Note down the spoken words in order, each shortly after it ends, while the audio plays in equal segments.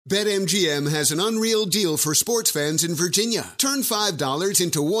BetMGM has an unreal deal for sports fans in Virginia. Turn $5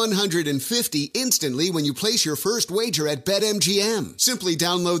 into $150 instantly when you place your first wager at BetMGM. Simply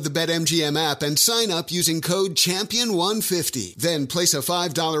download the BetMGM app and sign up using code CHAMPION150. Then place a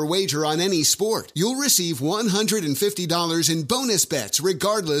 $5 wager on any sport. You'll receive $150 in bonus bets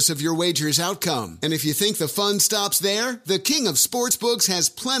regardless of your wager's outcome. And if you think the fun stops there, the King of Sportsbooks has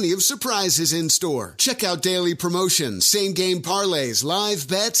plenty of surprises in store. Check out daily promotions, same-game parlays, live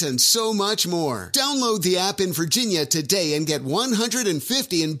bets, and so much more. Download the app in Virginia today and get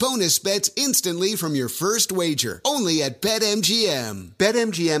 $150 in bonus bets instantly from your first wager. Only at BetMGM.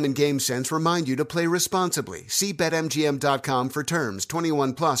 BetMGM and GameSense remind you to play responsibly. See BetMGM.com for terms.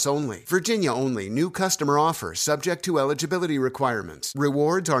 21 plus only. Virginia only. New customer offer. Subject to eligibility requirements.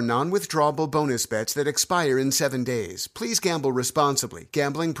 Rewards are non-withdrawable bonus bets that expire in 7 days. Please gamble responsibly.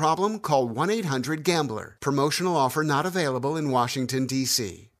 Gambling problem? Call 1-800-GAMBLER. Promotional offer not available in Washington,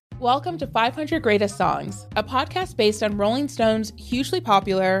 D.C. Welcome to 500 Greatest Songs, a podcast based on Rolling Stone's hugely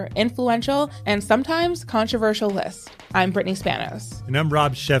popular, influential, and sometimes controversial list. I'm Brittany Spanos. And I'm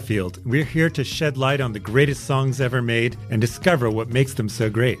Rob Sheffield. We're here to shed light on the greatest songs ever made and discover what makes them so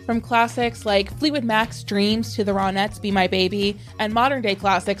great. From classics like Fleetwood Mac's Dreams to the Ronettes' Be My Baby, and modern-day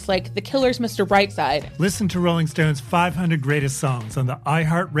classics like The Killer's Mr. Brightside. Listen to Rolling Stone's 500 Greatest Songs on the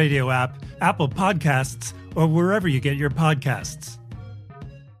iHeartRadio app, Apple Podcasts, or wherever you get your podcasts.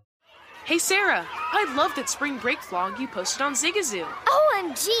 Hey Sarah, I loved that spring break vlog you posted on Zigazoo.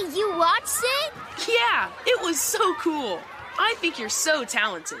 OMG, you watched it? Yeah, it was so cool. I think you're so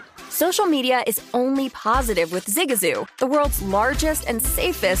talented. Social media is only positive with Zigazoo, the world's largest and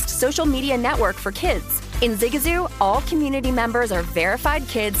safest social media network for kids. In Zigazoo, all community members are verified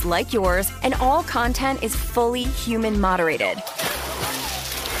kids like yours, and all content is fully human moderated.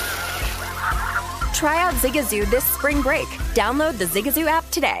 Try out Zigazoo this spring break. Download the Zigazoo app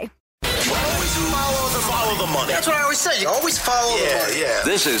today. Follow the money. That's what I always say. You always follow the money. Yeah.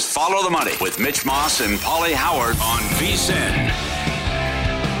 This is Follow the Money with Mitch Moss and Paulie Howard on VSiN.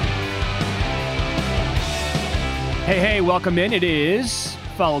 Hey, welcome in. It is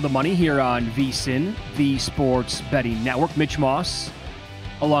Follow the Money here on VSiN, the Sports Betting Network. Mitch Moss,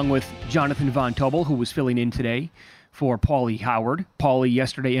 along with Jonathan Von Tobel, who was filling in today for Paulie Howard. Paulie,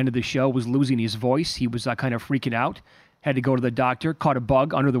 yesterday, end of the show, was losing his voice. He was kind of freaking out. Had to go to the doctor, caught a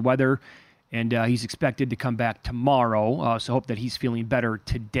bug under the weather, and he's expected to come back tomorrow. So hope that he's feeling better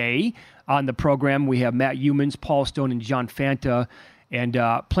today. On the program, we have Matt Youmans, Paul Stone, and John Fanta, and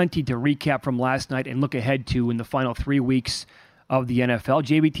plenty to recap from last night and look ahead to in the final 3 weeks of the NFL.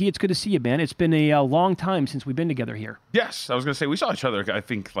 JBT, it's good to see you, man. It's been a long time since we've been together here. Yes, I was going to say, we saw each other, I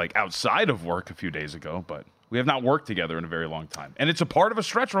think, like outside of work a few days ago, but we have not worked together in a very long time. And it's a part of a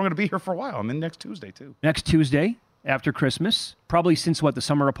stretch where I'm going to be here for a while. I'm in next Tuesday, too. Next Tuesday? After Christmas, probably since the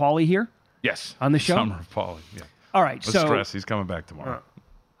summer of Paulie here? Yes. On the show? Summer of Paulie, yeah. All right, Let's stress, he's coming back tomorrow.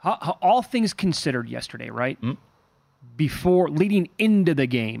 All things considered yesterday, right? Before, leading into the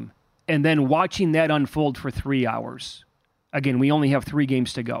game, and then watching that unfold for 3 hours. Again, we only have 3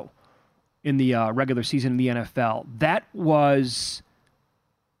 games to go in the regular season in the NFL. That was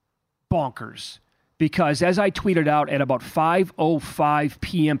bonkers. Because as I tweeted out at about 5:05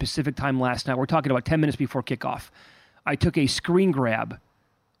 p.m. Pacific time last night, we're talking about 10 minutes before kickoff, I took a screen grab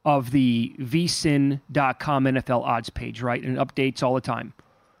of the vsin.com NFL odds page, right? And it updates all the time.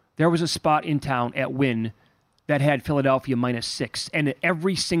 There was a spot in town at Wynn that had Philadelphia -6, and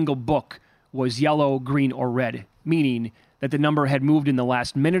every single book was yellow, green, or red, meaning that the number had moved in the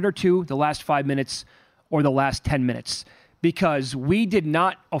last minute or two, the last 5 minutes, or the last 10 minutes. Because we did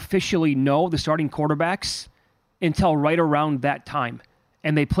not officially know the starting quarterbacks until right around that time.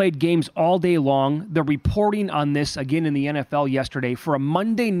 And they played games all day long. The reporting on this, again, in the NFL yesterday for a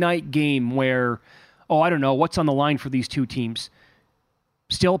Monday night game where, I don't know, what's on the line for these two teams?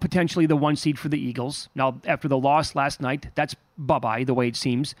 Still potentially the 1 seed for the Eagles. Now, after the loss last night, that's bye-bye, the way it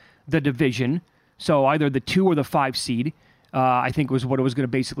seems. The division, so either the 2 or the 5 seed. I think was what it was going to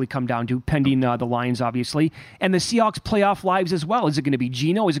basically come down to, pending the Lions, obviously. And the Seahawks playoff lives as well. Is it going to be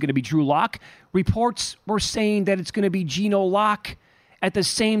Geno? Is it going to be Drew Lock? Reports were saying that it's going to be Geno Lock at the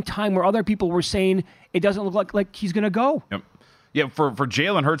same time where other people were saying it doesn't look like he's going to go. Yep. Yeah, for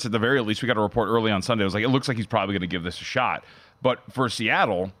Jalen Hurts, at the very least, we got a report early on Sunday. It looks like he's probably going to give this a shot. But for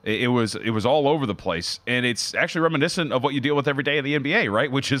Seattle, it was all over the place. And it's actually reminiscent of what you deal with every day in the NBA,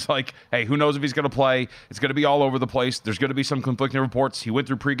 right? Which is like, hey, who knows if he's going to play? It's going to be all over the place. There's going to be some conflicting reports. He went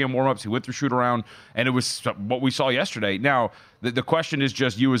through pregame warmups. He went through shoot-around. And it was what we saw yesterday. Now, the question is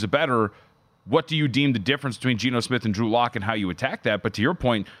just, you as a bettor, what do you deem the difference between Geno Smith and Drew Lock and how you attack that? But to your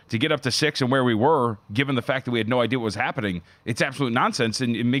point, to get up to 6 and where we were, given the fact that we had no idea what was happening, it's absolute nonsense.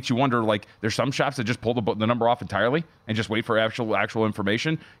 And it makes you wonder, like, there's some shops that just pull the number off entirely and just wait for actual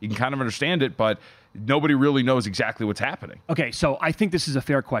information. You can kind of understand it, but nobody really knows exactly what's happening. Okay, so I think this is a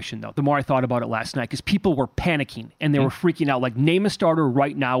fair question, though, the more I thought about it last night, because people were panicking and they were freaking out. Like, name a starter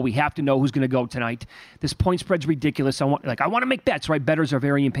right now. We have to know who's going to go tonight. This point spread's ridiculous. I want to make bets, right? Bettors are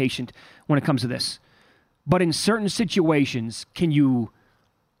very impatient when it comes to this. But in certain situations, can you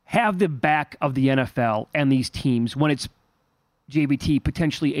have the back of the NFL and these teams when it's, JVT,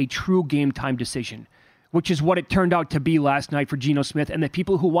 potentially a true game time decision? Which is what it turned out to be last night for Geno Smith. And the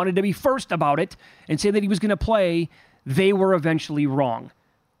people who wanted to be first about it and say that he was going to play, they were eventually wrong,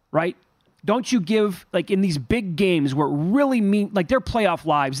 right? Don't you give, like, in these big games where it really mean, like, their playoff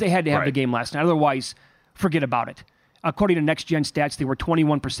lives, they had to have the game last night. Otherwise, forget about it. According to Next Gen Stats, they were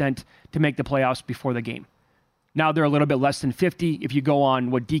 21% to make the playoffs before the game. Now they're a little bit less than 50. If you go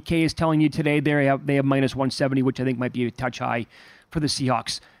on what DK is telling you today, they have minus 170, which I think might be a touch high for the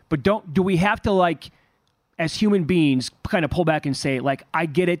Seahawks. But do we have to, like, as human beings, kind of pull back and say, like, I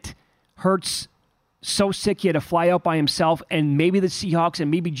get it. Hurts so sick he had to fly out by himself, and maybe the Seahawks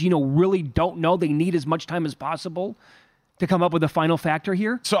and maybe Geno really don't know they need as much time as possible to come up with a final factor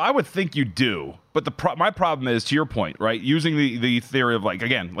here? So I would think you do, but my problem is, to your point, right, using the theory of, like,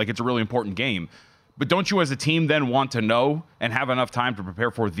 again, like, it's a really important game, but don't you as a team then want to know and have enough time to prepare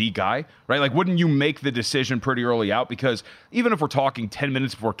for the guy, right? Like, wouldn't you make the decision pretty early out? Because even if we're talking 10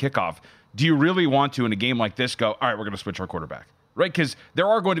 minutes before kickoff, do you really want to, in a game like this, go, all right, we're going to switch our quarterback, right? Because there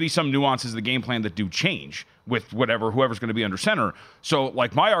are going to be some nuances of the game plan that do change with whoever's going to be under center. So,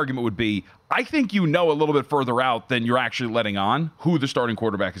 like, my argument would be, I think you know a little bit further out than you're actually letting on who the starting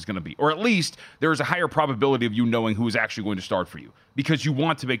quarterback is going to be. Or at least there is a higher probability of you knowing who is actually going to start for you, because you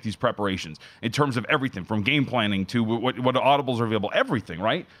want to make these preparations in terms of everything from game planning to what audibles are available, everything,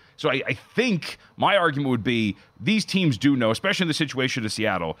 right? So I think my argument would be these teams do know, especially in the situation of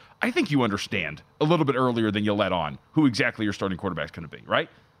Seattle, I think you understand a little bit earlier than you let on who exactly your starting quarterback is going to be, right?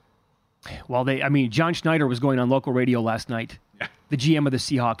 Well, John Schneider was going on local radio last night, the GM of the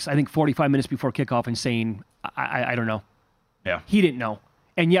Seahawks, I think 45 minutes before kickoff, and saying, I don't know. Yeah. He didn't know.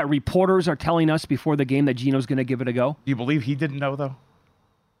 And yet reporters are telling us before the game that Geno's going to give it a go. Do you believe he didn't know, though?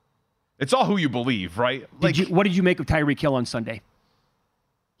 It's all who you believe, right? Like, what did you make of Tyreek Hill on Sunday?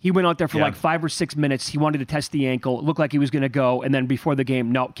 He went out there for like 5 or 6 minutes. He wanted to test the ankle. It looked like he was going to go. And then before the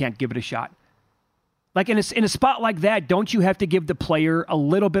game, no, can't give it a shot. Like, in a spot like that, don't you have to give the player a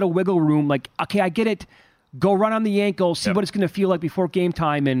little bit of wiggle room? Like, okay, I get it. Go run on the ankle, see what it's going to feel like before game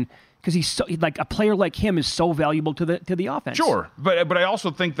time. And because he's so, like, a player like him is so valuable to the offense. Sure, but I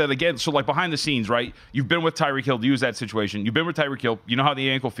also think that, again, so like behind the scenes, right? You've been with Tyreek Hill to use that situation. You've been with Tyreek Hill. You know how the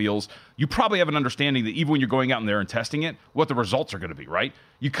ankle feels. You probably have an understanding that even when you're going out in there and testing it, what the results are going to be, right?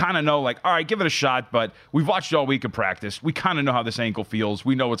 You kind of know, like, all right, give it a shot, but we've watched all week of practice. We kind of know how this ankle feels.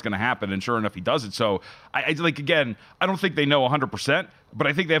 We know what's going to happen, and sure enough, he does it. So, I like, again, I don't think they know 100%, but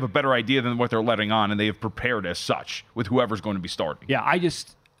I think they have a better idea than what they're letting on, and they have prepared as such with whoever's going to be starting. Yeah,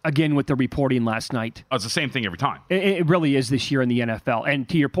 again, with the reporting last night. It's the same thing every time. It really is this year in the NFL. And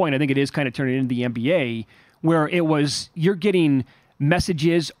to your point, I think it is kind of turning into the NBA, where you're getting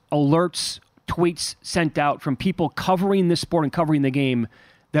messages, alerts, tweets sent out from people covering this sport and covering the game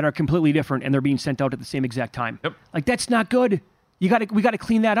that are completely different, and they're being sent out at the same exact time. Yep. Like, that's not good. We got to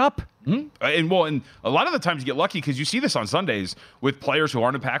clean that up. Mm-hmm. And a lot of the times you get lucky because you see this on Sundays with players who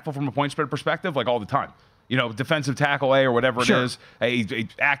aren't impactful from a point spread perspective, like all the time. You know, defensive tackle A or whatever it is,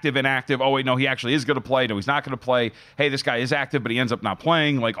 active, inactive. Oh, wait, no, he actually is going to play. No, he's not going to play. Hey, this guy is active, but he ends up not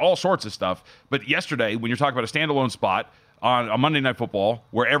playing. Like, all sorts of stuff. But yesterday, when you're talking about a standalone spot on a Monday Night Football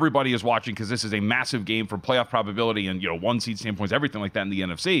where everybody is watching because this is a massive game from playoff probability and, one seed standpoints, everything like that in the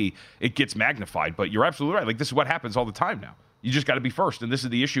NFC, it gets magnified. But you're absolutely right. Like, this is what happens all the time now. You just got to be first. And this is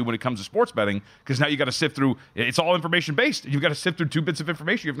the issue when it comes to sports betting, because now you got to sift through. It's all information-based. You've got to sift through 2 bits of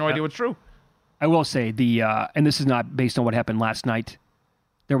information. You have no idea what's true. I will say, and this is not based on what happened last night,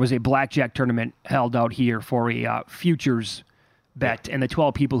 there was a blackjack tournament held out here for a futures bet, and the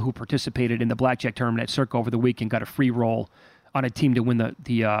 12 people who participated in the blackjack tournament at Circa over the weekend got a free roll on a team to win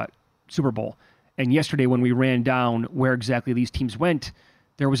the Super Bowl. And yesterday when we ran down where exactly these teams went,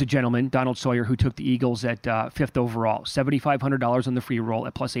 there was a gentleman, Donald Sawyer, who took the Eagles at 5th overall, $7,500 on the free roll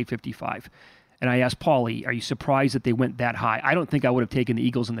at plus 855. And I asked Paulie, are you surprised that they went that high? I don't think I would have taken the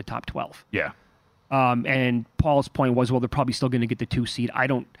Eagles in the top 12. Yeah. And Paul's point was, well, they're probably still going to get the 2 seed.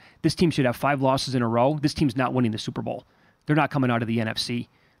 This team should have 5 losses in a row. This team's not winning the Super Bowl. They're not coming out of the NFC.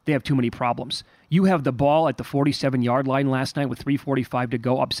 they have too many problems. You have the ball at the 47-yard line last night with 3:45 to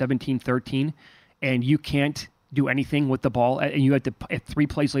go, up 17-13, and you can't do anything with the ball. And you had to, at 3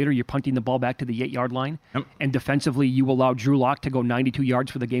 plays later, you're punting the ball back to the 8-yard line. Yep. And defensively, you allow Drew Lock to go 92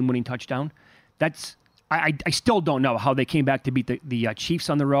 yards for the game-winning touchdown. That's I still don't know how they came back to beat the Chiefs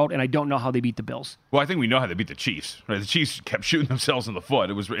on the road, and I don't know how they beat the Bills. Well, I think we know how they beat the Chiefs. Right? The Chiefs kept shooting themselves in the foot.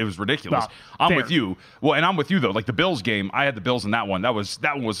 It was ridiculous. Well, I'm fair. with you. Well, and I'm with you though. Like the Bills game, I had the Bills in that one. That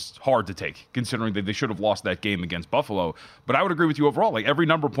one was hard to take, considering that they should have lost that game against Buffalo. But I would agree with you overall. Like every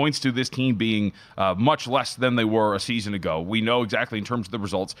number points to this team being much less than they were a season ago. We know exactly in terms of the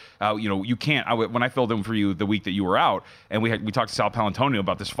results. You can't. When I filled in for you the week that you were out, and we talked to Sal Palantonio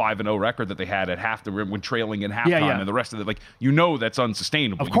about this 5-0 record that they had at half the when trailing in halftime. And the rest of it, that's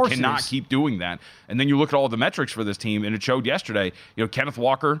unsustainable. Of course, you cannot keep doing that. And then you look at all the metrics for this team, and it showed yesterday. Kenneth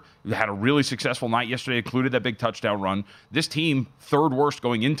Walker had a really successful night yesterday, included that big touchdown run. This team, third worst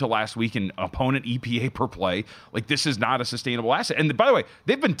going into last week in opponent EPA per play. Like, this is not a sustainable asset. And by the way,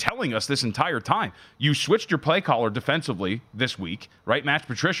 they've been telling us this entire time. You switched your play caller defensively this week, right? Matt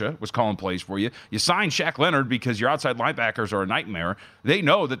Patricia was calling plays for you. You signed Shaq Leonard because your outside linebackers are a nightmare. They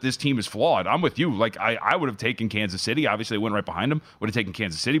know that this team is flawed. I'm with you. Like, I would have taken Kansas City. Obviously, they went right behind them. Would have taken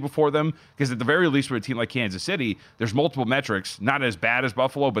Kansas City before them, because at the very least, with a team like Kansas City, there's multiple metrics, not as bad as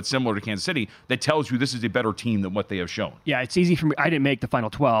Buffalo, but similar to Kansas City, that tells you this is a better team than what they have shown. Yeah, it's easy for me. I didn't make the final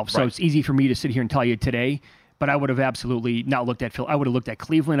 12, so It's easy for me to sit here and tell you today, but I would have absolutely not looked at Phil. I would have looked at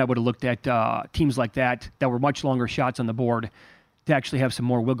Cleveland. I would have looked at teams like that were much longer shots on the board to actually have some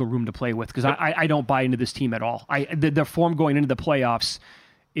more wiggle room to play with, because I don't buy into this team at all. Their form going into the playoffs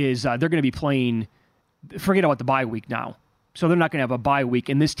is they're going to be playing, forget about the bye week now. So they're not going to have a bye week.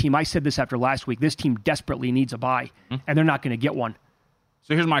 And this team, I said this after last week, this team desperately needs a bye, and they're not going to get one.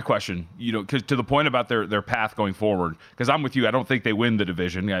 So here's my question, because to the point about their path going forward, because I'm with you, I don't think they win the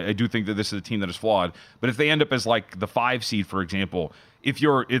division. I do think that this is a team that is flawed. But if they end up as like the 5 seed, for example, if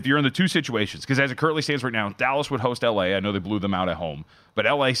you're in the two situations, because as it currently stands right now, Dallas would host LA. I know they blew them out at home, but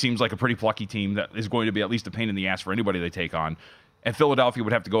LA seems like a pretty plucky team that is going to be at least a pain in the ass for anybody they take on. And Philadelphia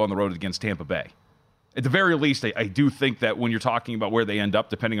would have to go on the road against Tampa Bay. At the very least, I do think that when you're talking about where they end up,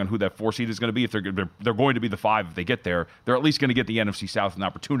 depending on who that 4 seed is going to be, if they're going to be the 5 if they get there, they're at least going to get the NFC South an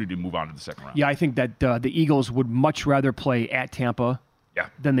opportunity to move on to the second round. Yeah, I think that the Eagles would much rather play at Tampa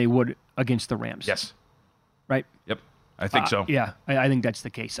than they would against the Rams. Yes. Right? Yep. I think so. Yeah, I think that's the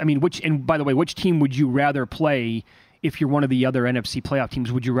case. I mean, and by the way, which team would you rather play if you're one of the other NFC playoff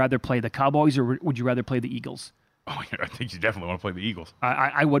teams? Would you rather play the Cowboys or would you rather play the Eagles? Oh, I think you definitely want to play the Eagles.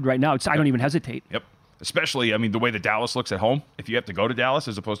 I would right now. I don't even hesitate. Yep. Especially, I mean, the way that Dallas looks at home. If you have to go to Dallas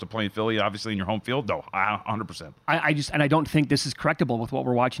as opposed to playing Philly, obviously in your home field, no, 100%. I don't think this is correctable with what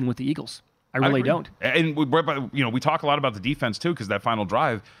we're watching with the Eagles. I really don't. And we talk a lot about the defense too, because that final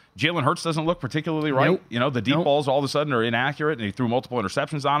drive, Jalen Hurts doesn't look particularly right. Nope. The deep balls all of a sudden are inaccurate, and he threw multiple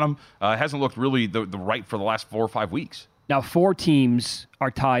interceptions on him. Hasn't looked really the right for the last 4 or 5 weeks. Now 4 teams are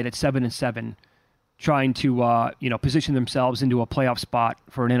tied at 7-7, trying to position themselves into a playoff spot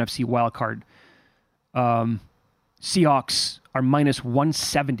for an NFC wild card. Seahawks are minus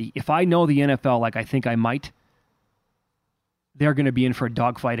 170. If I know the NFL like I think I might, they're going to be in for a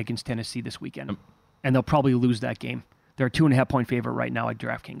dogfight against Tennessee this weekend, and they'll probably lose that game. They're a 2.5-point favorite right now at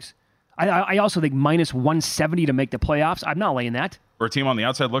DraftKings. I also think minus 170 to make the playoffs. I'm not laying that. For a team on the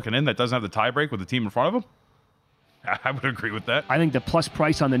outside looking in that doesn't have the tiebreak with the team in front of them, I would agree with that. I think the plus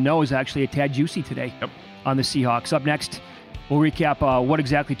price on the no is actually a tad juicy today on the Seahawks. Up next, we'll recap what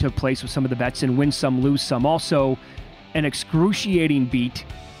exactly took place with some of the bets and win some, lose some. Also, an excruciating beat,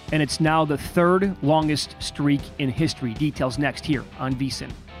 and it's now the 3rd longest streak in history. Details next here on VSiN.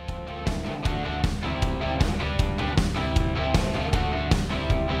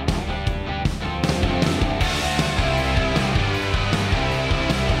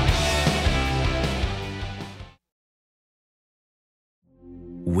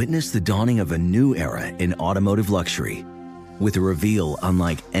 Witness the dawning of a new era in automotive luxury with a reveal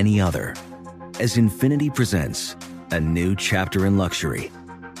unlike any other as Infiniti presents a new chapter in luxury,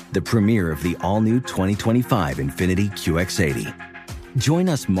 the premiere of the all-new 2025 Infiniti QX80. Join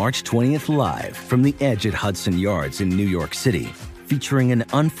us March 20th live from the Edge at Hudson Yards in New York City, featuring an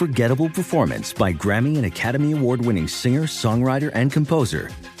unforgettable performance by Grammy and Academy Award-winning singer, songwriter, and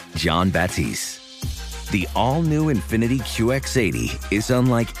composer, Jon Batiste. The all-new Infiniti QX80 is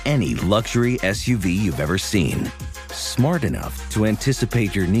unlike any luxury SUV you've ever seen. Smart enough to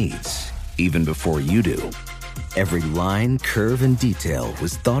anticipate your needs, even before you do. Every line, curve, and detail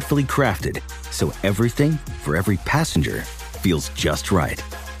was thoughtfully crafted, so everything for every passenger feels just right.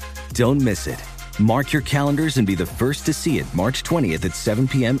 Don't miss it. Mark your calendars and be the first to see it March 20th at 7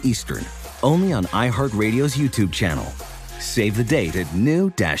 p.m. Eastern, only on iHeartRadio's YouTube channel. Save the date at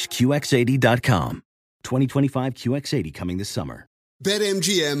new-QX80.com. 2025 QX80 coming this summer.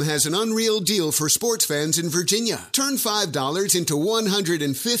 BetMGM has an unreal deal for sports fans in Virginia. Turn $5 into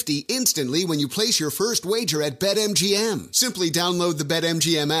 $150 instantly when you place your first wager at BetMGM. Simply download the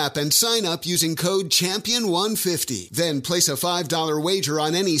BetMGM app and sign up using code CHAMPION150. Then place a $5 wager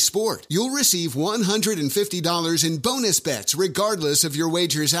on any sport. You'll receive $150 in bonus bets regardless of your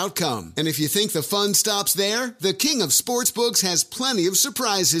wager's outcome. And if you think the fun stops there, the King of Sportsbooks has plenty of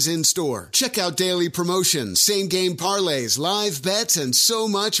surprises in store. Check out daily promotions, same-game parlays, live bets, and so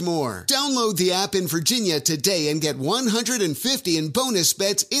much more. Download the app in Virginia today and get $150 in bonus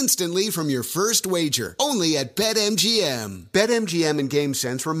bets instantly from your first wager. Only at BetMGM. BetMGM and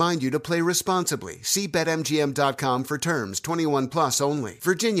GameSense remind you to play responsibly. See BetMGM.com for terms. 21 plus only.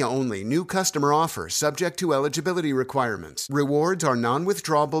 Virginia only. New customer offer. Subject to eligibility requirements. Rewards are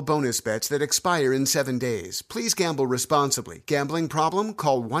non-withdrawable bonus bets that expire in 7 days. Please gamble responsibly. Gambling problem?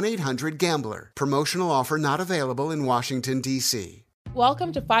 Call 1-800-GAMBLER. Promotional offer not available in Washington, D.C.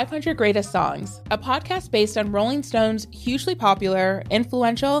 Welcome to 500 Greatest Songs, a podcast based on Rolling Stone's hugely popular,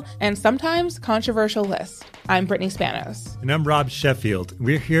 influential, and sometimes controversial list. I'm Brittany Spanos. And I'm Rob Sheffield.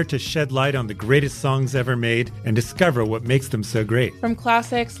 We're here to shed light on the greatest songs ever made and discover what makes them so great. From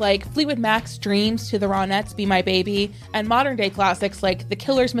classics like Fleetwood Mac's Dreams to the Ronettes' Be My Baby, and modern-day classics like The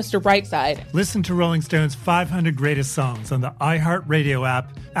Killers' Mr. Brightside. Listen to Rolling Stone's 500 Greatest Songs on the iHeartRadio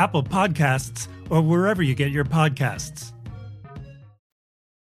app, Apple Podcasts, or wherever you get your podcasts.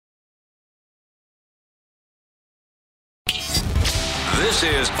 This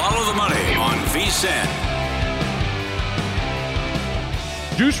is Follow the Money on VSiN.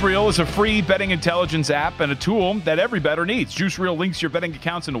 Juice Reel is a free betting intelligence app and a tool that every bettor needs. Juice Reel links your betting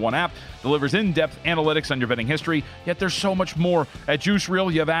accounts into one app, delivers in-depth analytics on your betting history, yet there's so much more. At Juice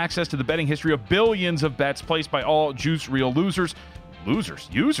Reel, you have access to the betting history of billions of bets placed by all Juice Reel users.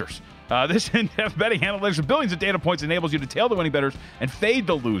 This in-depth betting analytics with billions of data points enables you to tail the winning bettors and fade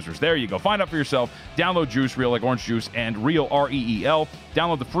the losers. There you go. Find out for yourself. Download Juice Reel like orange juice and Reel, R-E-E-L.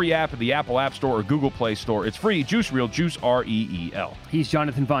 Download the free app at the Apple App Store or Google Play Store. It's free. Juice Reel, Juice, R-E-E-L. He's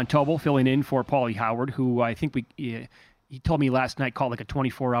Jonathan Von Tobel filling in for Paulie Howard, who I think he told me last night called like a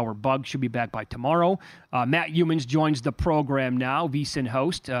 24-hour bug. Should be back by tomorrow. Matt Youmans joins the program now, VSiN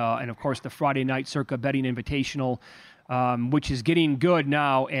host, and of course the Friday Night Circa Betting Invitational, which is getting good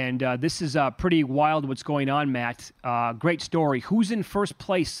now, and this is pretty wild what's going on, Matt. Great story. Who's in first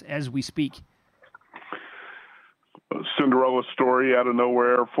place as we speak? A Cinderella story out of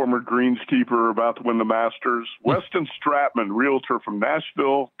nowhere. Former greenskeeper about to win the Masters. Weston Stratman, realtor from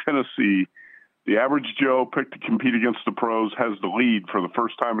Nashville, Tennessee. The average Joe picked to compete against the pros has the lead for the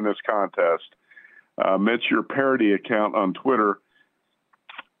first time in this contest. Mitch, your parody account on Twitter,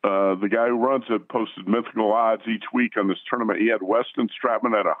 the guy who runs it posted mythical odds each week on this tournament. He had Weston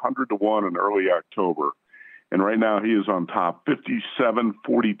Stratman at 100-1 in early October. And right now he is on top, 57,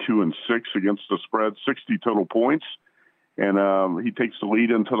 42, and 6 against the spread, 60 total points. And he takes the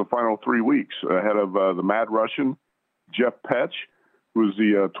lead into the final 3 weeks ahead of the Mad Russian, Jeff Petch, who is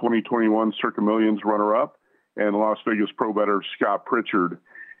the 2021 Circa Millions runner-up, and Las Vegas pro bettor Scott Pritchard.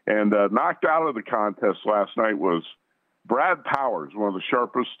 And knocked out of the contest last night was Brad Powers, one of the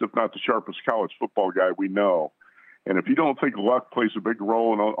sharpest, if not the sharpest college football guy we know. And if you don't think luck plays a big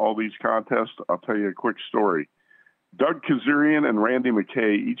role in all these contests, I'll tell you a quick story. Doug Kazarian and Randy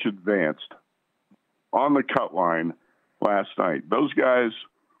McKay each advanced on the cut line last night. Those guys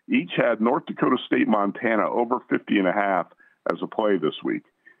each had North Dakota State, Montana over 50.5 as a play this week.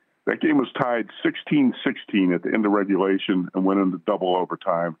 That game was tied 16-16 at the end of regulation and went into double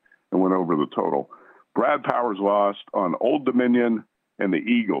overtime and went over the total. Brad Powers lost on Old Dominion and the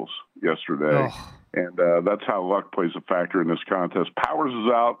Eagles yesterday, and that's how luck plays a factor in this contest. Powers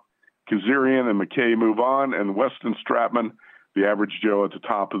is out, Kazarian and McKay move on, and Weston Stratman, the average Joe, at the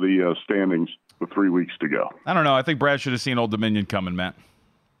top of the standings with 3 weeks to go. I don't know. I think Brad should have seen Old Dominion coming, Matt.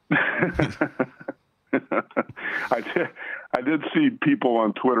 I did see people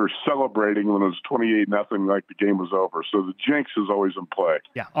on Twitter celebrating when it was 28-0, like the game was over. So the jinx is always in play.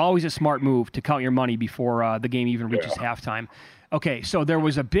 Yeah, always a smart move to count your money before the game even reaches halftime. Okay, so there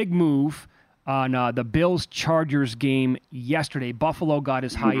was a big move on the Bills-Chargers game yesterday. Buffalo got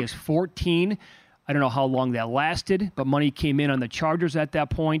as high as 14. I don't know how long that lasted, but money came in on the Chargers at that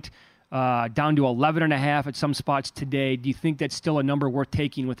point, down to 11.5 at some spots today. Do you think that's still a number worth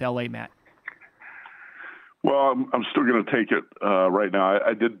taking with L.A., Matt? Well, I'm still going to take it right now.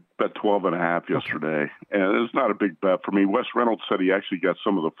 I did bet 12.5 yesterday, and it's not a big bet for me. Wes Reynolds said he actually got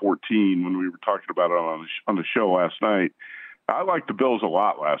some of the 14 when we were talking about it on the show last night. I liked the Bills a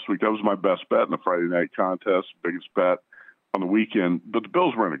lot last week. That was my best bet in the Friday night contest, biggest bet on the weekend. But the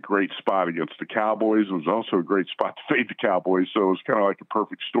Bills were in a great spot against the Cowboys. It was also a great spot to fade the Cowboys, so it was kind of like a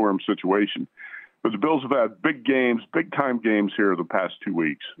perfect storm situation. But the Bills have had big games, big-time games here the past 2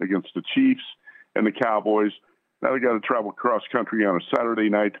 weeks against the Chiefs and the Cowboys. Now they got to travel cross-country on a Saturday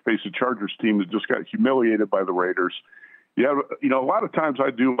night to face a Chargers team that just got humiliated by the Raiders. A lot of times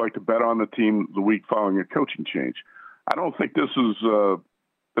I do like to bet on the team the week following a coaching change. I don't think this is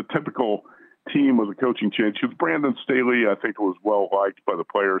a typical team with a coaching change. With Brandon Staley, I think it was well-liked by the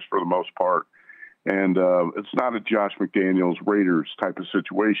players for the most part. And it's not a Josh McDaniels Raiders type of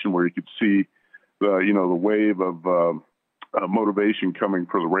situation where you could see the wave of motivation coming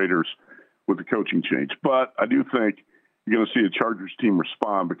for the Raiders with the coaching change. But I do think you're going to see a Chargers team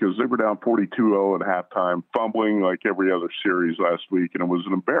respond because they were down 42-0 at halftime, fumbling like every other series last week, and it was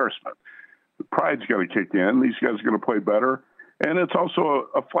an embarrassment. The pride's got to kick in. These guys are going to play better. And it's also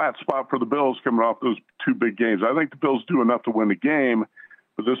a flat spot for the Bills coming off those two big games. I think the Bills do enough to win the game,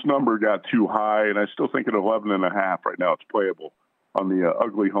 but this number got too high, and I still think at 11.5 right now it's playable on the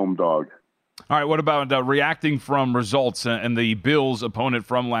ugly home dog. All right, what about reacting from results and the Bills' opponent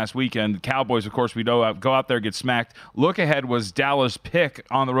from last weekend? Cowboys, of course, we know go out there, get smacked. Look ahead was Dallas pick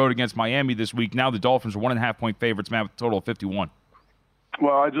on the road against Miami this week. Now the Dolphins are 1.5-point favorites, man, with a total of 51.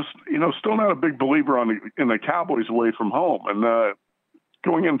 Well, I just, still not a big believer in the Cowboys away from home. And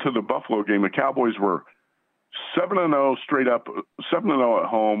going into the Buffalo game, the Cowboys were 7-0 straight up, 7-0 at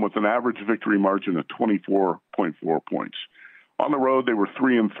home with an average victory margin of 24.4 points. On the road, they were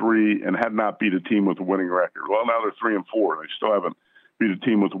 3-3 and had not beat a team with a winning record. Well, now they're 3-4. They still haven't beat a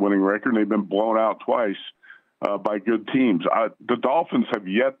team with a winning record, and they've been blown out twice by good teams. The Dolphins have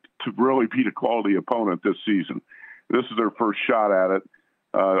yet to really beat a quality opponent this season. This is their first shot at it.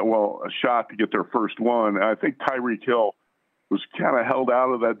 A shot to get their first one. And I think Tyreek Hill was kind of held out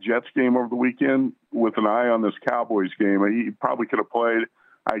of that Jets game over the weekend with an eye on this Cowboys game. He probably could have played.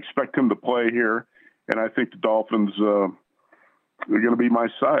 I expect him to play here, and I think the Dolphins they're going to be my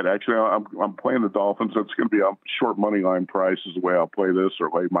side. Actually, I'm playing the Dolphins. That's going to be a short money line price is the way I'll play this, or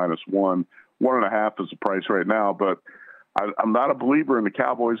lay -1. 1.5 is the price right now, but I'm not a believer in the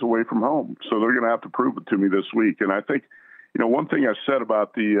Cowboys away from home, so they're going to have to prove it to me this week. And I think, one thing I said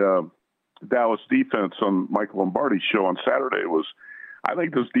about the Dallas defense on Michael Lombardi's show on Saturday was I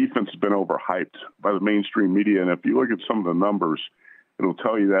think this defense has been overhyped by the mainstream media, and if you look at some of the numbers, it'll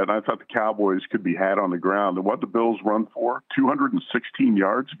tell you that. And I thought the Cowboys could be had on the ground. And what the Bills run for, 216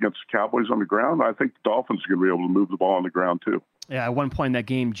 yards against the Cowboys on the ground, I think the Dolphins are going to be able to move the ball on the ground too. Yeah, at one point in that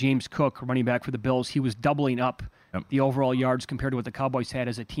game, James Cook, running back for the Bills, he was doubling up the overall yards compared to what the Cowboys had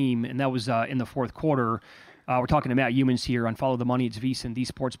as a team, and that was in the fourth quarter. We're talking to Matt Humans here on Follow the Money. It's VSiN, the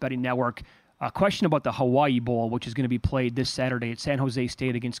Sports Betting Network. A question about the Hawaii Bowl, which is going to be played this Saturday at San Jose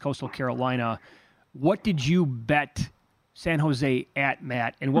State against Coastal Carolina. What did you bet San Jose at,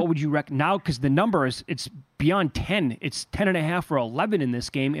 Matt? And what would you reckon now? Because the number it's beyond 10. It's 10.5 or 11 in this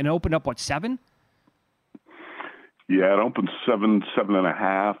game, and it opened up, 7? Yeah, it opened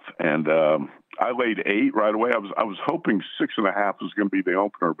 7.5, and I laid 8 right away. I was hoping 6.5 was going to be the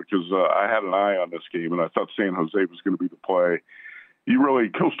opener because I had an eye on this game, and I thought San Jose was going to be the play.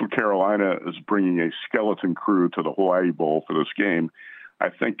 Coastal Carolina is bringing a skeleton crew to the Hawaii Bowl for this game. I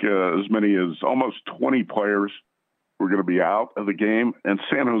think as many as almost 20 players were going to be out of the game, and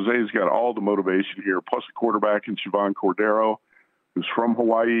San Jose's got all the motivation here, plus a quarterback in Siobhan Cordero, who's from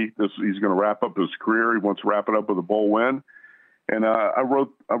Hawaii. He's going to wrap up his career. He wants to wrap it up with a bowl win. And I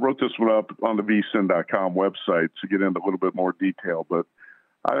wrote this one up on the vsin.com website to get into a little bit more detail, but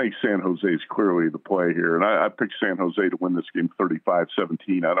I think San Jose is clearly the play here. And I picked San Jose to win this game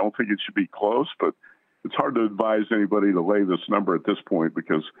 35-17. I don't think it should be close, but it's hard to advise anybody to lay this number at this point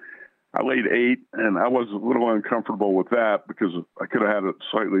because I laid 8, and I was a little uncomfortable with that because I could have had a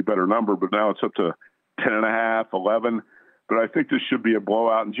slightly better number, but now it's up to 10.5, 11. But I think this should be a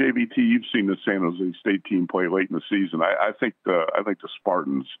blowout. And JVT, you've seen the San Jose State team play late in the season. I think the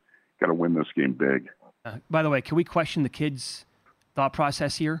Spartans got to win this game big. By the way, can we question the kids' thought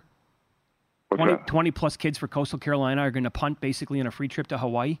process here? 20-plus kids for Coastal Carolina are going to punt basically on a free trip to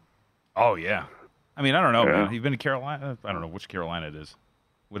Hawaii? Oh, yeah. I mean, I don't know, man. You've been to Carolina? I don't know which Carolina it is.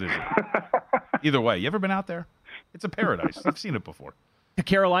 What is it? Either way, you ever been out there? It's a paradise. I've seen it before. To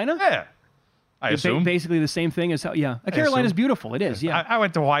Carolina? Yeah. I assume. Basically the same thing as, Carolina's beautiful. It is, yeah. I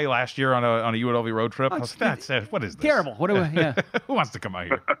went to Hawaii last year on a UNLV road trip. That's it. What is this? Terrible. What do we, yeah. Who wants to come out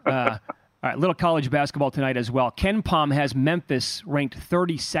here? All right, little college basketball tonight as well. KenPom has Memphis ranked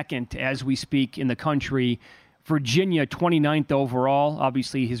 32nd as we speak in the country. Virginia 29th overall.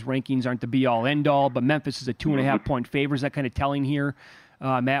 Obviously, his rankings aren't the be-all, end-all, but Memphis is a 2.5-point favorite. Is that kind of telling here?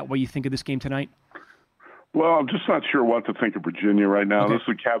 Matt, what do you think of this game tonight? Well, I'm just not sure what to think of Virginia right now. Okay. This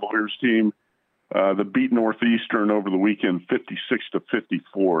is a Cavaliers team that beat Northeastern over the weekend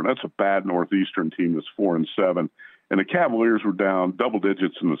 56-54, and that's a bad Northeastern team that's 4-7. And the Cavaliers were down double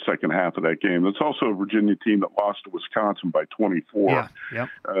digits in the second half of that game. That's also a Virginia team that lost to Wisconsin by 24. Yeah.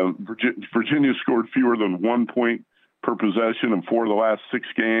 Virginia scored fewer than 1 point per possession in 4 of the last 6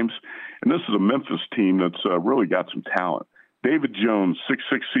 games. And this is a Memphis team that's really got some talent. David Jones,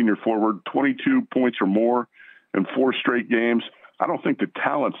 6'6" senior forward, 22 points or more in 4 straight games. I don't think the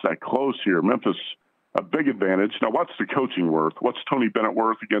talent's that close here. Memphis, a big advantage. Now, what's the coaching worth? What's Tony Bennett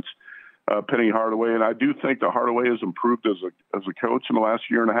worth against Penny Hardaway? And I do think that Hardaway has improved as a coach in the last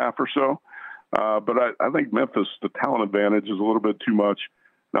year and a half or so. But I think Memphis, the talent advantage is a little bit too much.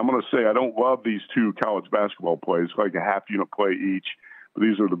 And I'm going to say I don't love these 2 college basketball plays, like a half-unit play each. But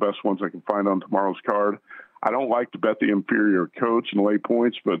these are the best ones I can find on tomorrow's card. I don't like to bet the inferior coach and lay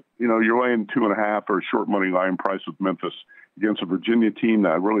points, but, you're laying 2.5 or a short money line price with Memphis against a Virginia team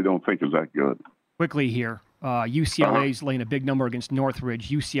that I really don't think is that good. Quickly here. UCLA's laying a big number against Northridge.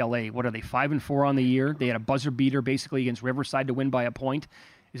 UCLA, what are they, 5-4 on the year? They had a buzzer beater basically against Riverside to win by a point.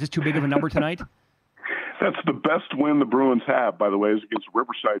 Is this too big of a number tonight? That's the best win the Bruins have, by the way, is against a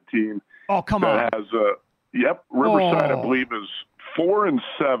Riverside team. Oh, come on. Riverside, I believe, is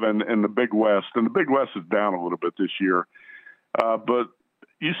 4-7 in the Big West, and the Big West is down a little bit this year. But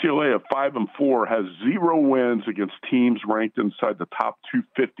UCLA at 5-4 has 0 wins against teams ranked inside the top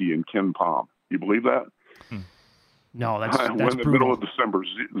 250 in KenPom. You believe that? No, that's in the middle of December.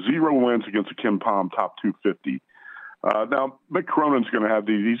 0 wins against a KenPom top 250. Now, Mick Cronin's going to have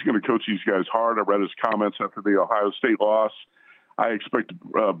these. He's going to coach these guys hard. I read his comments after the Ohio State loss. I expect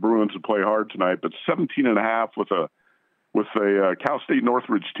Bruins to play hard tonight, but 17.5 with a Cal State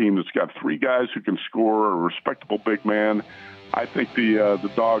Northridge team that's got 3 guys who can score, a respectable big man. I think the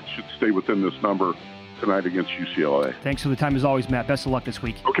Dogs should stay within this number tonight against UCLA. Thanks for the time as always, Matt. Best of luck this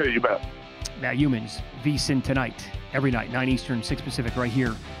week. Okay, you bet. Matt Youmans, VSiN tonight, every night, 9 Eastern, 6 Pacific, right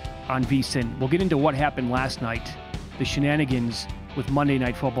here on VSiN. We'll get into what happened last night, the shenanigans with Monday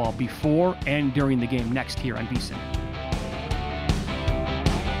Night Football before and during the game next here on VSiN.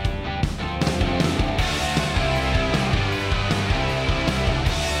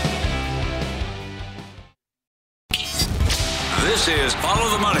 This is Follow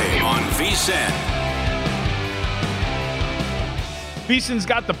the Money on VSiN. VSiN's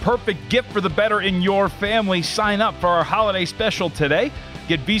got the perfect gift for the better in your family. Sign up for our holiday special today.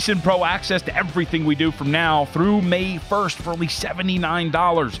 Get VSiN Pro access to everything we do from now through May 1st for only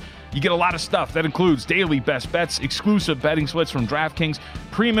 $79. You get a lot of stuff. That includes daily best bets, exclusive betting splits from DraftKings,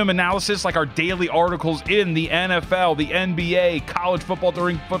 premium analysis like our daily articles in the NFL, the NBA, college football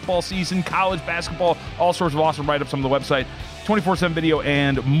during football season, college basketball, all sorts of awesome write-ups on the website, 24/7 video,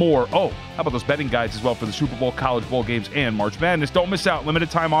 and more. Oh, how about those betting guides as well for the Super Bowl, college bowl games, and March Madness? Don't miss out. Limited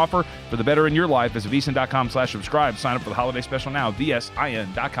time offer for the better in your life. Visit VSiN.com/subscribe. Sign up for the holiday special now.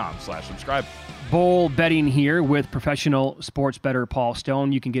 VSIN.com/subscribe. Bowl betting here with professional sports bettor Paul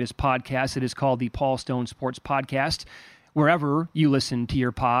Stone. You can get his podcast. It is called the Paul Stone Sports Podcast, wherever you listen to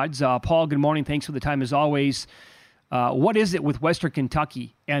your pods. Paul, good morning. Thanks for the time as always. What is it with Western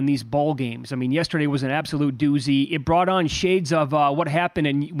Kentucky and these bowl games? I mean, yesterday was an absolute doozy. It brought on shades of what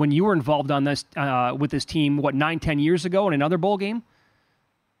happened when you were involved on this with this team, 9-10 years ago in another bowl game?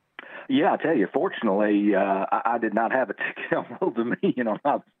 Yeah, I tell you, fortunately, I did not have a ticket on Old Dominion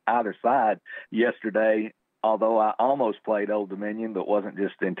on either side yesterday, although I almost played Old Dominion, but wasn't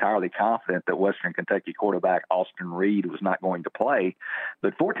just entirely confident that Western Kentucky quarterback Austin Reed was not going to play.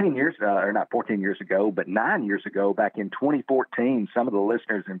 But 9 years ago, back in 2014, some of the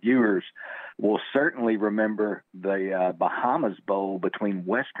listeners and viewers will certainly remember the Bahamas Bowl between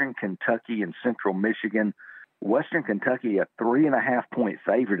Western Kentucky and Central Michigan. Western Kentucky, a 3.5-point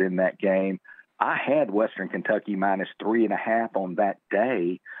favorite in that game. I had Western Kentucky minus 3.5 on that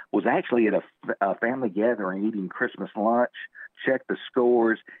day, was actually at a family gathering eating Christmas lunch. Check the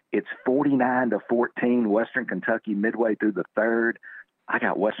scores. It's 49-14, Western Kentucky midway through the third. I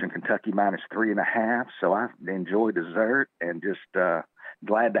got Western Kentucky minus 3.5, so I enjoyed dessert and just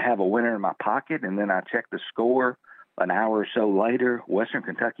glad to have a winner in my pocket. And then I checked the score an hour or so later. Western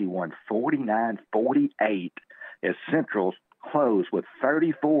Kentucky won 49-48 as Central closed with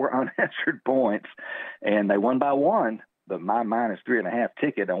 34 unanswered points, and they won by 1. But my minus 3.5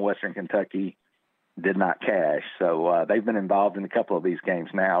 ticket on Western Kentucky did not cash. So they've been involved in a couple of these games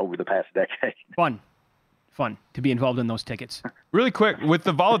now over the past decade. Fun to be involved in those tickets. Really quick, with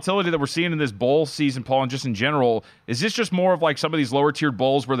the volatility that we're seeing in this bowl season, Paul, and just in general, is this just more of like some of these lower tiered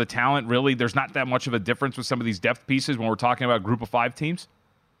bowls where the talent really, there's not that much of a difference with some of these depth pieces when we're talking about group of 5 teams?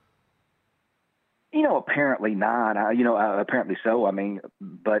 Apparently not. Apparently so. I mean,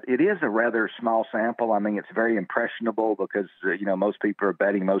 but it is a rather small sample. I mean, it's very impressionable because, most people are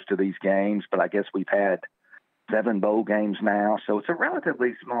betting most of these games, but I guess we've had 7 bowl games now. So it's a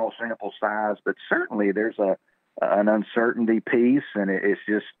relatively small sample size, but certainly there's an uncertainty piece, and it's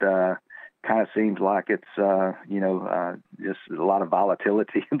just kind of seems like it's, just a lot of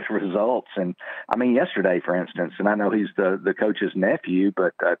volatility in the results. And, I mean, yesterday, for instance, and I know he's the coach's nephew,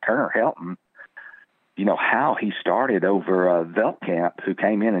 but Turner Helton, how he started over Veldkamp, who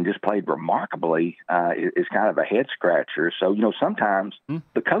came in and just played remarkably, is kind of a head scratcher. So, sometimes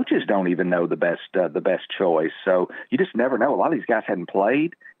the coaches don't even know the best choice. So you just never know. A lot of these guys hadn't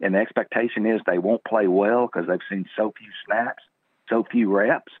played, and the expectation is they won't play well because they've seen so few snaps, so few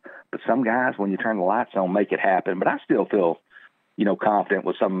reps. But some guys, when you turn the lights on, make it happen. But I still feel, confident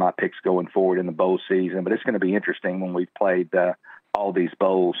with some of my picks going forward in the bowl season. But it's going to be interesting when we've played all these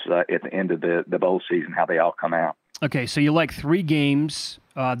bowls at the end of the bowl season, how they all come out. Okay, so you like 3 games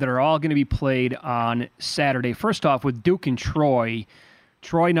that are all going to be played on Saturday. First off, with Duke and Troy.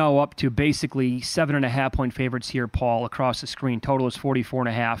 Troy now up to basically 7.5-point favorites here, Paul, across the screen. Total is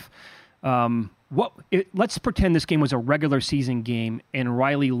 44.5. Let's pretend this game was a regular season game and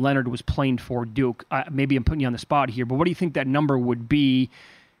Riley Leonard was playing for Duke. Maybe I'm putting you on the spot here, but what do you think that number would be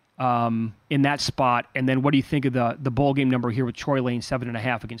in that spot? And then what do you think of the bowl game number here with Troy laying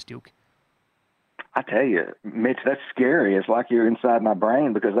 7.5 against Duke? I tell you, Mitch, that's scary. It's like you're inside my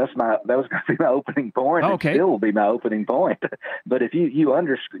brain because that was going to be my opening point. Okay. It still will be my opening point. But if you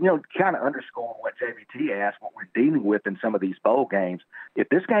kind of underscore what JVT asked, what we're dealing with in some of these bowl games, if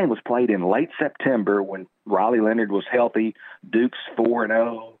this game was played in late September when Riley Leonard was healthy, Duke's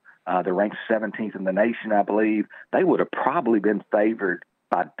 4-0, they're ranked 17th in the nation, I believe, they would have probably been favored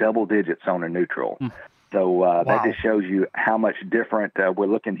by double digits on a neutral. So Wow. That just shows you how much different we're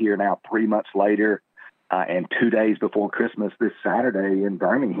looking here now 3 months later and 2 days before Christmas this Saturday in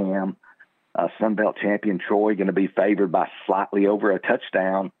Birmingham. Sun Belt champion Troy going to be favored by slightly over a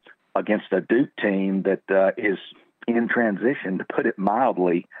touchdown against a Duke team that is in transition, to put it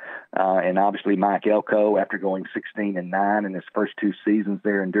mildly. And obviously Mike Elko, after going 16-9 in his first 2 seasons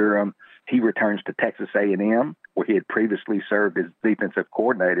there in Durham, he returns to Texas A&M, where he had previously served as defensive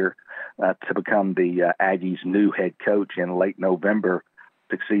coordinator to become the Aggies' new head coach in late November,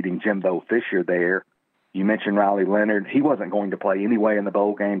 succeeding Jimbo Fisher there. You mentioned Riley Leonard. He wasn't going to play anyway in the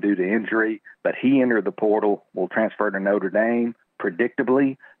bowl game due to injury, but he entered the portal, will transfer to Notre Dame.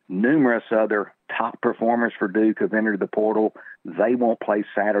 Predictably, numerous other top performers for Duke have entered the portal. They won't play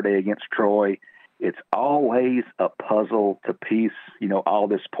Saturday against Troy. It's always a puzzle to piece, all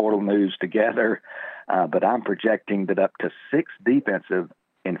this portal news together. But I'm projecting that up to 6 defensive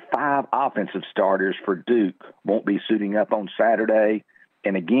and 5 offensive starters for Duke won't be suiting up on Saturday.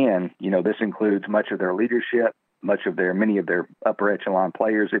 And again, this includes much of their leadership, many of their upper echelon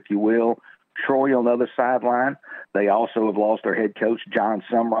players, if you will. Troy on the other sideline, they also have lost their head coach. John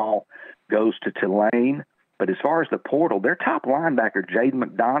Sumrall goes to Tulane. But as far as the portal, their top linebacker, Jaden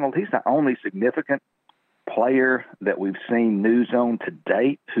McDonald, he's the only significant player that we've seen news on to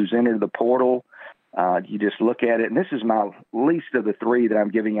date who's entered the portal. You just look at it, and this is my least of the 3 that I'm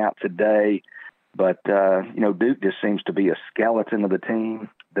giving out today. But, Duke just seems to be a skeleton of the team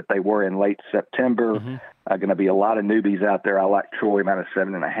that they were in late September. Going to be a lot of newbies out there. I like Troy minus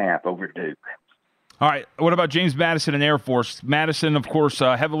 7.5 over Duke. All right. What about James Madison and Air Force? Madison, of course,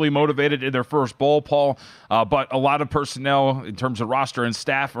 heavily motivated in their first bowl, Paul, but a lot of personnel in terms of roster and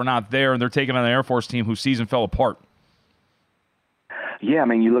staff are not there, and they're taking on an Air Force team whose season fell apart. Yeah, I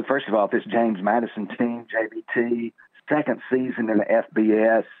mean, you look, first of all, at this James Madison team, JVT, second season in the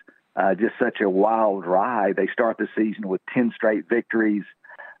FBS, just such a wild ride. They start the season with 10 straight victories,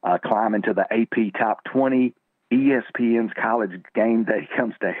 climbing to the AP top 20. ESPN's College Game Day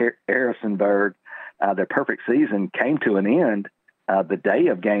comes to Harrisonburg. Their perfect season came to an end the day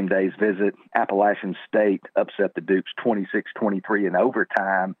of Game Day's visit. Appalachian State upset the Dukes 26-23 in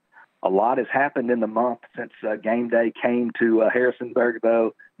overtime. A lot has happened in the month since Game Day came to Harrisonburg,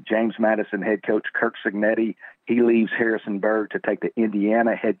 though. James Madison head coach Kirk Cignetti, he leaves Harrisonburg to take the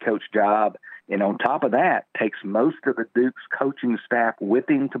Indiana head coach job. And on top of that, takes most of the Dukes coaching staff with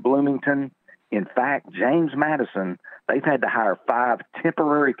him to Bloomington. In fact, James Madison, they've had to hire 5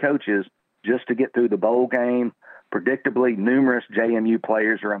 temporary coaches just to get through the bowl game. Predictably, numerous JMU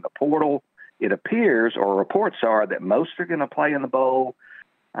players are in the portal. It appears, or reports are, that most are going to play in the bowl,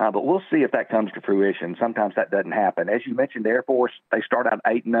 but we'll see if that comes to fruition. Sometimes that doesn't happen. As you mentioned, Air Force, they start out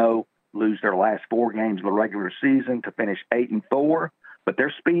 8-0, lose their last 4 games of the regular season to finish 8-4. But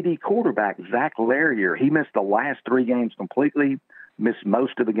their speedy quarterback, Zach Larrier, he missed the last 3 games completely, missed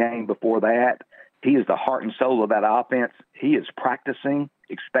most of the game before that. He is the heart and soul of that offense. He is practicing,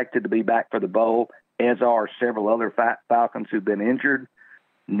 expected to be back for the bowl, as are several other Falcons who've been injured.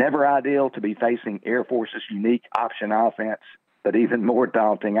 Never ideal to be facing Air Force's unique option offense, but even more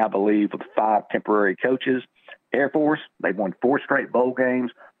daunting, I believe, with 5 temporary coaches. Air Force, they've won 4 straight bowl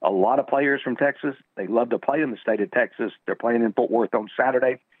games. A lot of players from Texas. They love to play in the state of Texas. They're playing in Fort Worth on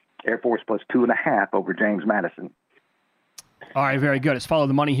Saturday. Air Force plus 2.5 over James Madison. All right, very good. It's Follow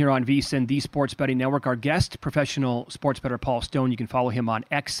the Money here on VSiN, the Sports Betting Network. Our guest, professional sports bettor Paul Stone. You can follow him on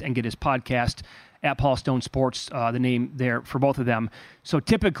X and get his podcast at Paul Stone Sports, the name there for both of them. So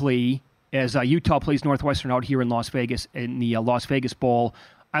typically, as Utah plays Northwestern out here in Las Vegas, in the Las Vegas Bowl,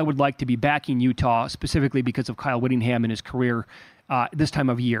 I would like to be backing Utah specifically because of Kyle Whittingham and his career this time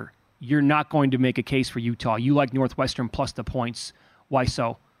of year. You're not going to make a case for Utah. You like Northwestern plus the points. Why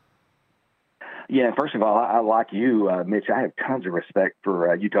so? Yeah, first of all, I like you, Mitch. I have tons of respect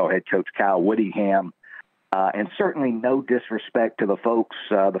for Utah head coach Kyle Whittingham, and certainly no disrespect to the folks,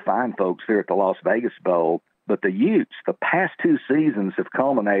 the fine folks there at the Las Vegas Bowl. But the Utes, the past 2 seasons have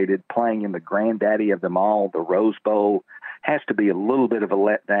culminated playing in the granddaddy of them all, the Rose Bowl. Has to be a little bit of a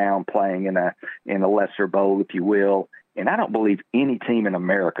letdown playing in a lesser bowl, if you will. And I don't believe any team in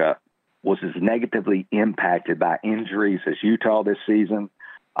America was as negatively impacted by injuries as Utah this season.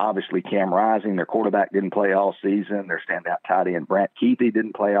 Obviously, Cam Rising, their quarterback, didn't play all season. Their standout tight end, Brant Kuithe,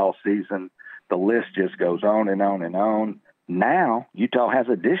 didn't play all season. The list just goes on and on and on. Now, Utah has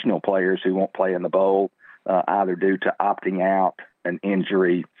additional players who won't play in the bowl, either due to opting out, an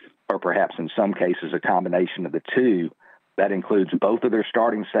injury, or perhaps in some cases a combination of the two. That includes both of their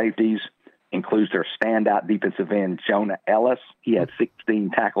starting safeties, includes their standout defensive end, Jonah Ellis. He had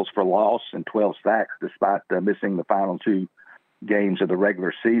 16 tackles for loss and 12 sacks despite missing the final 2 games of the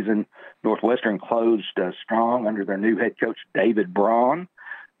regular season. Northwestern closed strong under their new head coach, David Braun.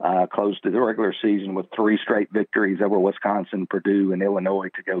 Closed the regular season with 3 straight victories over Wisconsin, Purdue, and Illinois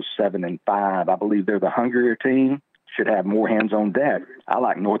to go 7-5. I believe they're the hungrier team, should have more hands on deck. I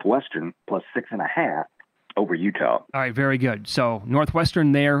like Northwestern plus 6.5 over Utah. All right, very good. So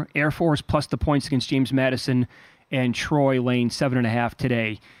Northwestern there, Air Force plus the points against James Madison, and Troy Lane 7.5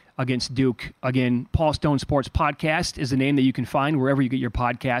 today against Duke. Again, Paul Stone Sports Podcast is the name that you can find wherever you get your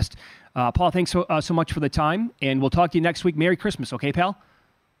podcast. Paul, thanks so much for the time, and we'll talk to you next week. Merry Christmas, okay, pal?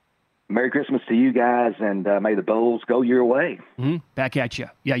 Merry Christmas to you guys, and may the Bulls go your way. Mm-hmm. Back at you.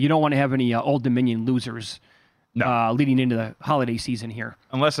 Yeah, you don't want to have any Old Dominion losers leading into the holiday season here.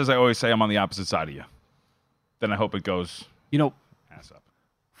 Unless, as I always say, I'm on the opposite side of you. Then I hope it goes ass up.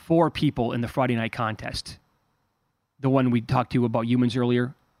 4 people in the Friday night contest, the one we talked to about humans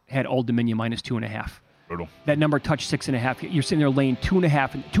earlier, had Old Dominion minus 2.5. Brutal. That number touched 6.5. You're sitting there laying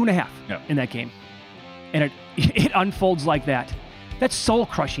 2.5 in that game. And it unfolds like that. That's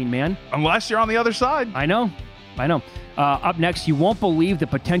soul-crushing, man. Unless you're on the other side. I know. Up next, you won't believe the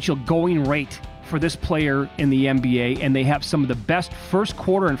potential going rate for this player in the NBA, and they have some of the best first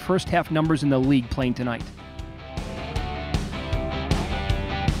quarter and first half numbers in the league playing tonight.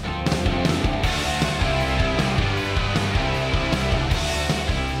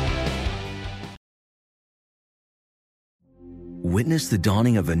 Witness the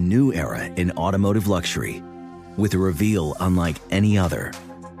dawning of a new era in automotive luxury with a reveal unlike any other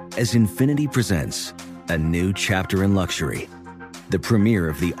as Infiniti presents a new chapter in luxury, the premiere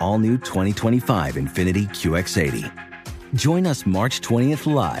of the all-new 2025 Infiniti QX80. Join us March 20th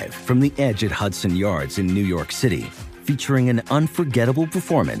live from the Edge at Hudson Yards in New York City, featuring an unforgettable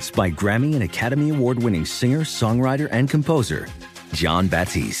performance by Grammy and Academy Award-winning singer, songwriter, and composer Jon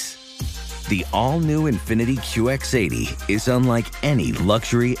Batiste. The all-new Infiniti QX80 is unlike any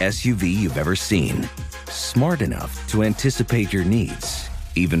luxury SUV you've ever seen. Smart enough to anticipate your needs,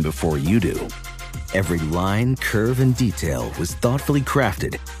 even before you do. Every line, curve, and detail was thoughtfully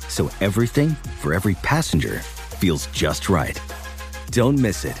crafted, so everything for every passenger feels just right. Don't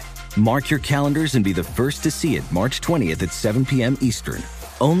miss it. Mark your calendars and be the first to see it March 20th at 7 p.m. Eastern,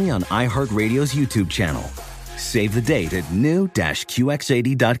 only on iHeartRadio's YouTube channel. Save the date at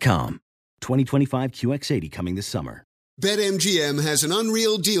new-QX80.com. 2025 QX80 coming this summer. BetMGM has an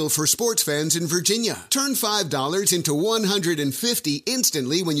unreal deal for sports fans in Virginia. Turn $5 into $150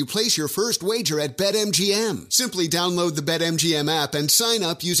 instantly when you place your first wager at BetMGM. Simply download the BetMGM app and sign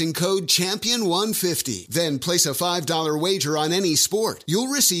up using code CHAMPION150. Then place a $5 wager on any sport. You'll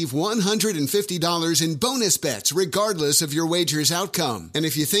receive $150 in bonus bets regardless of your wager's outcome. And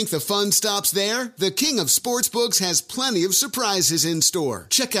if you think the fun stops there, the King of Sportsbooks has plenty of surprises in store.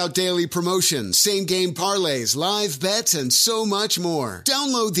 Check out daily promotions, same-game parlays, live bets, and so much more.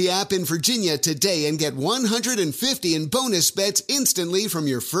 Download the app in Virginia today and get $150 in bonus bets instantly from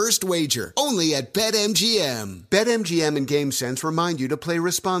your first wager. Only at BetMGM. BetMGM and GameSense remind you to play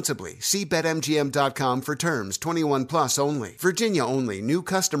responsibly. See BetMGM.com for terms. 21 plus only. Virginia only. New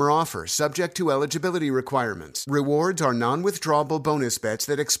customer offer. Subject to eligibility requirements. Rewards are non-withdrawable bonus bets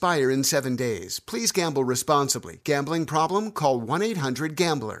that expire in 7 days. Please gamble responsibly. Gambling problem? Call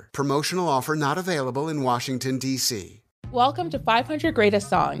 1-800-GAMBLER. Promotional offer not available in Washington, D.C. Welcome to 500 Greatest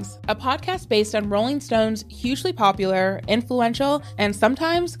Songs, a podcast based on Rolling Stone's hugely popular, influential, and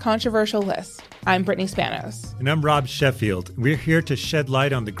sometimes controversial list. I'm Brittany Spanos. And I'm Rob Sheffield. We're here to shed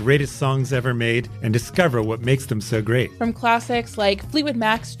light on the greatest songs ever made and discover what makes them so great. From classics like Fleetwood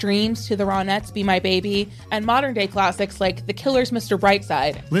Mac's Dreams to the Ronettes' Be My Baby, and modern-day classics like The Killers' Mr.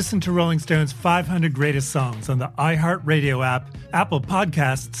 Brightside. Listen to Rolling Stone's 500 Greatest Songs on the iHeartRadio app, Apple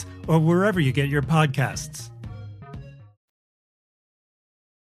Podcasts, or wherever you get your podcasts.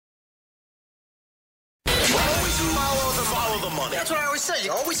 That's what I always say.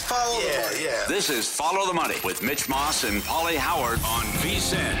 You always follow the money. Yeah. This is Follow the Money with Mitch Moss and Paulie Howard on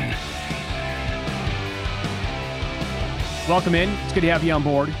VSiN. Welcome in. It's good to have you on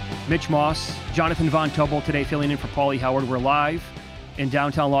board. Mitch Moss, Jonathan Von Tobel today filling in for Paulie Howard. We're live in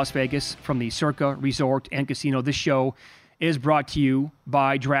downtown Las Vegas from the Circa Resort and Casino. This show is brought to you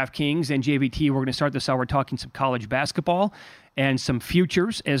by DraftKings and JVT. We're going to start this hour talking some college basketball and some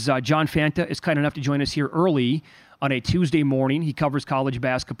futures as John Fanta is kind enough to join us here early on a Tuesday morning. He covers college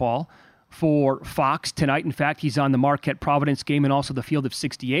basketball for Fox tonight. In fact, he's on the Marquette-Providence game and also the Field of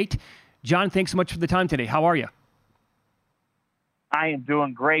 68. John, thanks so much for the time today. How are you? I am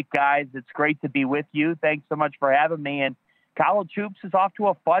doing great, guys. It's great to be with you. Thanks so much for having me. And college hoops is off to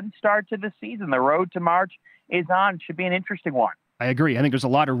a fun start to the season. The road to March is on. Should be an interesting one. I agree. I think there's a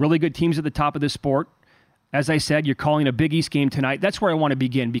lot of really good teams at the top of this sport. As I said, you're calling a Big East game tonight. That's where I want to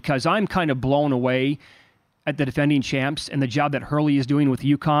begin because I'm kind of blown away at the defending champs and the job that Hurley is doing with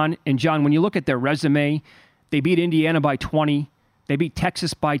UConn. And John, when you look at their resume, they beat Indiana by 20. They beat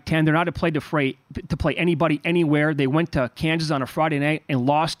Texas by 10. They're not to play anybody anywhere. They went to Kansas on a Friday night and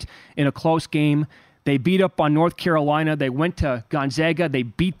lost in a close game. They beat up on North Carolina. They went to Gonzaga. They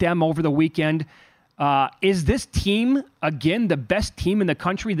beat them over the weekend. Is this team, again, the best team in the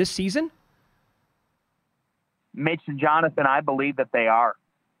country this season? Mitch and Jonathan, I believe that they are.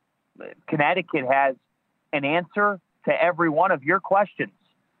 Connecticut has an answer to every one of your questions.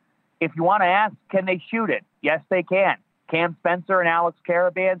 If you want to ask, can they shoot it? Yes, they can. Cam Spencer and Alex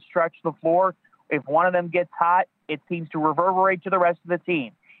Caravan stretch the floor. If one of them gets hot, it seems to reverberate to the rest of the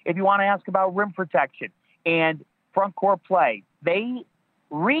team. If you want to ask about rim protection and front court play, they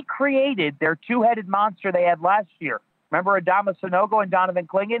recreated their two-headed monster they had last year. Remember Adama Sanogo and Donovan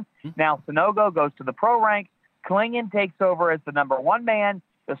Clingan? Now Sanogo goes to the pro ranks. Clingan takes over as the number one man.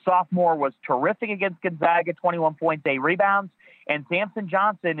 The sophomore was terrific against Gonzaga, 21 points, 8 rebounds. And Samson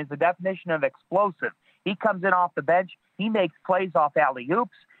Johnson is the definition of explosive. He comes in off the bench. He makes plays off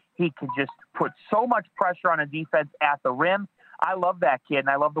alley-oops. He can just put so much pressure on a defense at the rim. I love that kid, and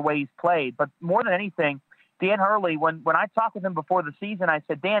I love the way he's played. But more than anything, Dan Hurley, when I talked with him before the season, I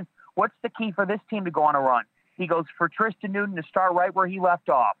said, Dan, what's the key for this team to go on a run? He goes, for Tristan Newton to start right where he left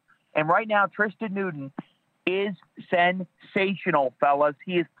off. And right now, Tristan Newton is sensational, fellas.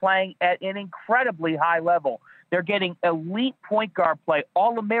 He is playing at an incredibly high level. They're getting elite point guard play,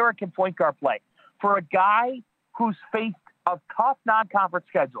 all-American point guard play. For a guy who's faced a tough non-conference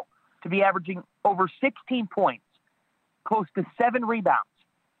schedule to be averaging over 16 points, close to 7 rebounds,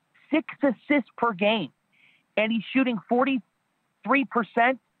 6 assists per game, and he's shooting 43%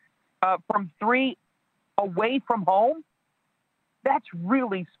 from 3 away from home, that's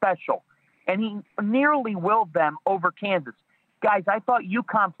really special. And he nearly willed them over Kansas. Guys, I thought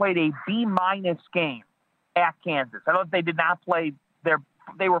UConn played a B- game at Kansas. I thought they did not play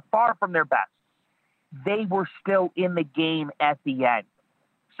they were far from their best. They were still in the game at the end.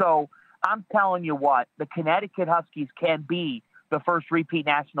 So I'm telling you what, the Connecticut Huskies can be the first repeat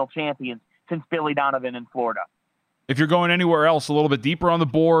national champions since Billy Donovan in Florida. If you're going anywhere else a little bit deeper on the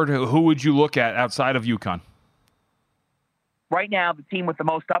board, who would you look at outside of UConn? Right now, the team with the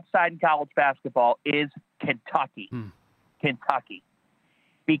most upside in college basketball is Kentucky. Kentucky,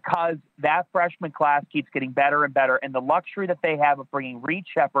 because that freshman class keeps getting better and better, and the luxury that they have of bringing Reed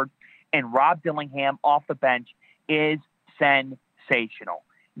Sheppard and Rob Dillingham off the bench is sensational.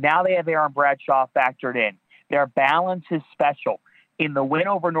 Now they have Aaron Bradshaw factored in. Their balance is special. In the win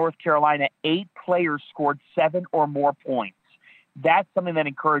over North Carolina, 8 players scored 7 or more points. That's something that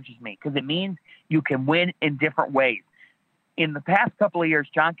encourages me because it means you can win in different ways. In the past couple of years,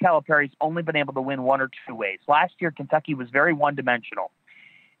 John Calipari's only been able to win 1 or 2 ways. Last year, Kentucky was very one-dimensional.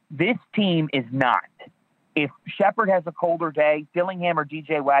 This team is not. If Sheppard has a colder day, Dillingham or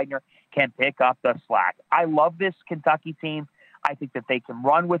DJ Wagner can pick up the slack. I love this Kentucky team. I think that they can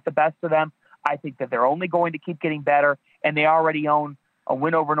run with the best of them. I think that they're only going to keep getting better, and they already own a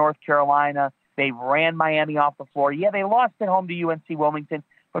win over North Carolina. They ran Miami off the floor. Yeah, they lost at home to UNC Wilmington,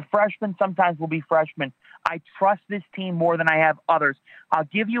 but freshmen sometimes will be freshmen. I trust this team more than I have others. I'll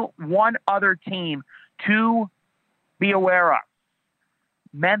give you one other team to be aware of.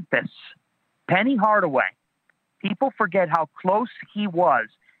 Memphis. Penny Hardaway. People forget how close he was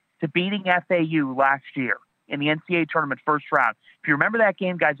to beating FAU last year in the NCAA tournament first round. If you remember that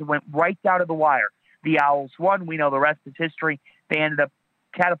game, guys, it went right down to the wire. The Owls won. We know the rest is history. They ended up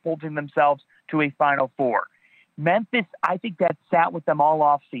catapulting themselves to a Final Four. Memphis, I think that sat with them all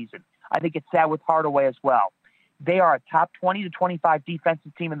off season. I think it sat with Hardaway as well. They are a top 20 to 25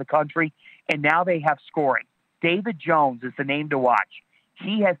 defensive team in the country, and now they have scoring. David Jones is the name to watch.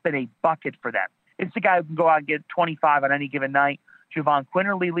 He has been a bucket for them. It's the guy who can go out and get 25 on any given night. Javon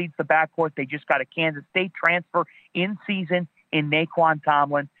Quinterly leads the backcourt. They just got a Kansas State transfer in season in Naquan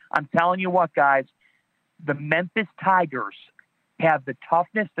Tomlin. I'm telling you what, guys, the Memphis Tigers have the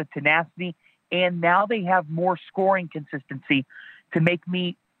toughness, the tenacity, and now they have more scoring consistency to make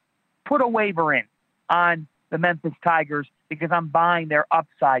me put a waiver in on the Memphis Tigers because I'm buying their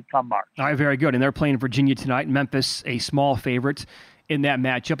upside come March. All right, very good. And they're playing Virginia tonight. Memphis, a small favorite in that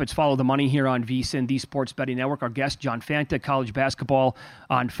matchup. It's Follow the Money here on VSiN, the Sports Betting Network. Our guest, John Fanta, college basketball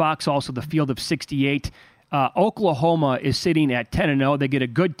on Fox, also the Field of 68. Oklahoma is sitting at 10-0. They get a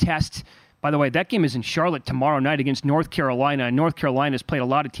good test. By the way, that game is in Charlotte tomorrow night against North Carolina. And North Carolina has played a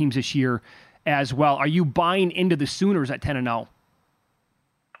lot of teams this year as well. Are you buying into the Sooners at 10-0?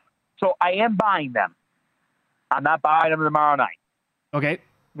 So I am buying them. I'm not buying them tomorrow night. Okay.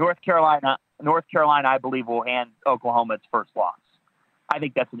 North Carolina, I believe, will hand Oklahoma its first loss. I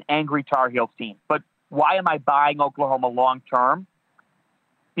think that's an angry Tar Heels team. But why am I buying Oklahoma long term?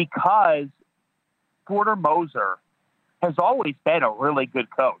 Because Porter Moser has always been a really good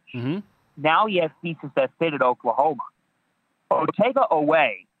coach. Mm-hmm. Now he has pieces that fit at Oklahoma. Otega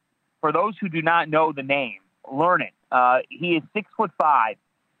Oweh, for those who do not know the name, learn it. He is 6'5".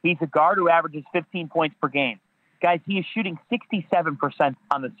 He's a guard who averages 15 points per game. Guys, he is shooting 67%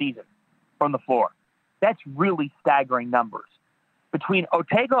 on the season from the floor. That's really staggering numbers. Between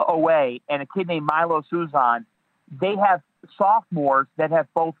Otega Oweh and a kid named Milo Suzan, they have sophomores that have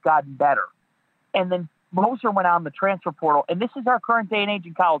both gotten better. And then Moser went out in the transfer portal, and this is our current day and age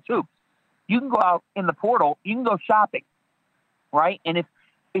in college hoops. You can go out in the portal, you can go shopping, right? And if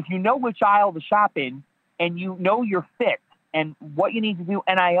you know which aisle to shop in and you know your fit and what you need to do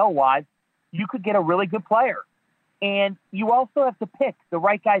NIL-wise, you could get a really good player. And you also have to pick the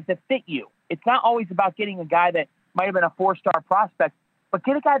right guys that fit you. It's not always about getting a guy that might have been a 4-star prospect, but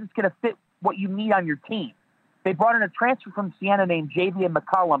get a guy that's going to fit what you need on your team. They brought in a transfer from Siena named Javian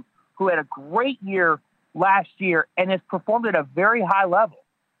McCullum, who had a great year last year and has performed at a very high level.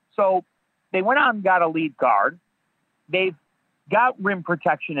 So they went out and got a lead guard. They've got rim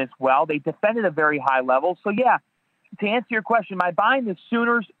protection as well. They defended a very high level. So, yeah, to answer your question, am I buying the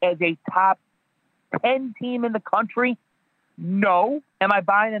Sooners as a top 10 team in the country? No. Am I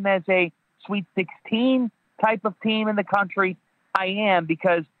buying them as a Sweet 16 type of team in the country? I am,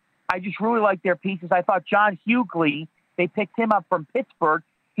 because I just really like their pieces. I thought John Hughley, they picked him up from Pittsburgh.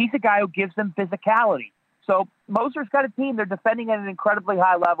 He's a guy who gives them physicality. So Moser's got a team. They're defending at an incredibly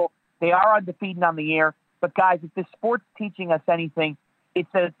high level. They are undefeated on the year. But, guys, if this sport's teaching us anything, it's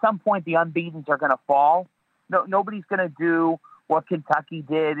that at some point the unbeatens are going to fall. No, nobody's going to do what Kentucky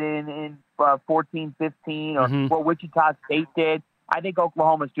did in 14-15 or what Wichita State did. I think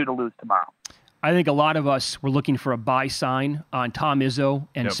Oklahoma's due to lose tomorrow. I think a lot of us were looking for a buy sign on Tom Izzo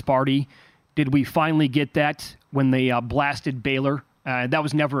and Sparty. Did we finally get that when they blasted Baylor? That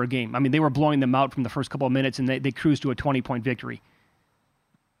was never a game. I mean, they were blowing them out from the first couple of minutes, and they cruised to a 20-point victory.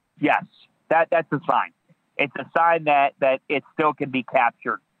 Yes, that's a sign. It's a sign that it still can be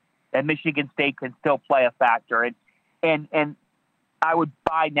captured, that Michigan State can still play a factor. And I would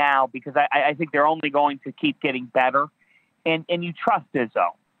buy now because I think they're only going to keep getting better. And you trust Izzo.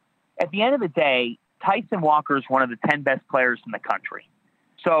 At the end of the day, Tyson Walker is one of the 10 best players in the country.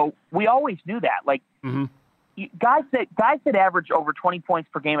 So we always knew that. Like, guys that average over 20 points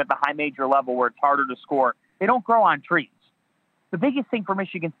per game at the high major level where it's harder to score, they don't grow on trees. The biggest thing for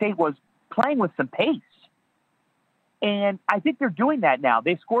Michigan State was playing with some pace. And I think they're doing that now.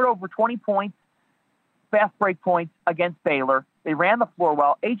 They scored over 20 points, fast break points against Baylor. They ran the floor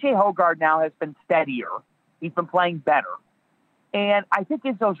well. A.J. Hoggard now has been steadier. He's been playing better. And I think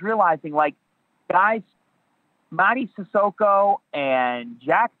Izzo's realizing, like, guys, Mady Sissoko and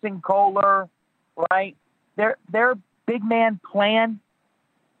Jackson Kohler, right, their big man plan,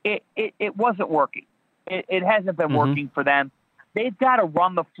 it wasn't working. It hasn't been working for them. They've got to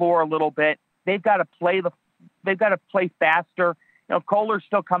run the floor a little bit. They've got to play faster. You know, Kohler's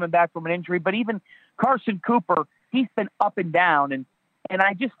still coming back from an injury, but even Carson Cooper, he's been up and down. And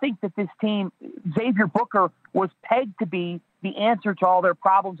I just think that this team, Xavier Booker, was pegged to be the answer to all their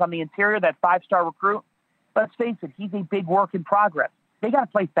problems on the interior, that 5-star recruit. Let's face it, he's a big work in progress. They got to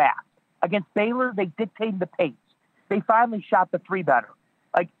play fast. Against Baylor, they dictated the pace. They finally shot the three better.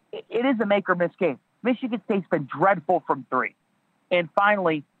 Like, it is a make or miss game. Michigan State's been dreadful from three. And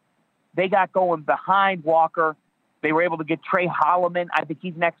finally, they got going behind Walker. They were able to get Trey Holloman. I think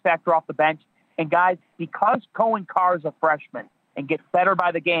he's an X factor off the bench. And guys, because Cohen Carr is a freshman and gets better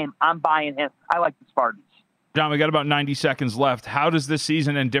by the game, I'm buying him. I like the Spartans. John, we got about 90 seconds left. How does this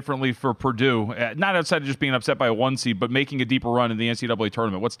season end differently for Purdue? Not outside of just being upset by a 1 seed, but making a deeper run in the NCAA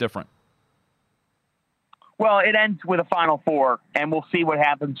tournament. What's different? Well, it ends with a Final Four, and we'll see what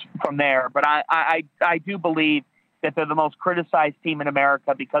happens from there. But I do believe that they're the most criticized team in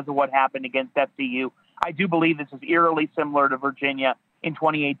America because of what happened against FCU. I do believe this is eerily similar to Virginia in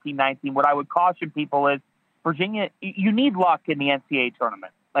 2018-19. What I would caution people is Virginia, you need luck in the NCAA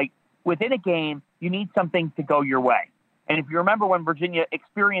tournament. Like, within a game, you need something to go your way. And if you remember when Virginia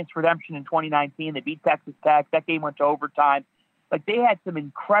experienced redemption in 2019, they beat Texas Tech. That game went to overtime. Like, they had some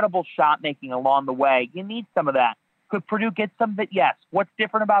incredible shot making along the way. You need some of that. Could Purdue get some of it? Yes. What's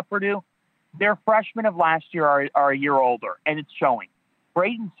different about Purdue? Their freshmen of last year are a year older, and it's showing.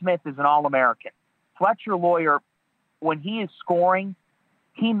 Braden Smith is an All-American. Fletcher Lawyer, when he is scoring,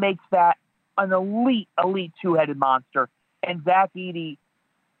 he makes that an elite two-headed monster. And Zach Edey,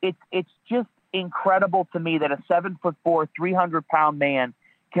 it's just incredible to me that a 7'4", 300-pound man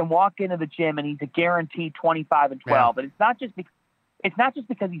can walk into the gym and he's a guaranteed 25 and 12. Yeah. And it's not just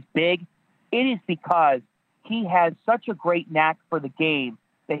because he's big. It is because he has such a great knack for the game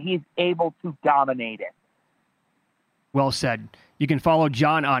that he's able to dominate it. Well said. You can follow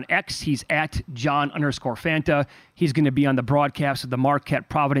John on X. He's at John_Fanta. He's going to be on the broadcast of the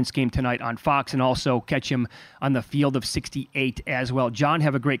Marquette-Providence game tonight on Fox, and also catch him on the Field of 68 as well. John,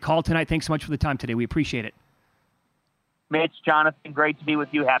 have a great call tonight. Thanks so much for the time today. We appreciate it. Mitch, Jonathan, great to be with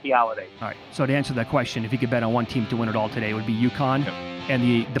you. Happy holidays. All right. So to answer that question, if you could bet on one team to win it all today, it would be UConn, and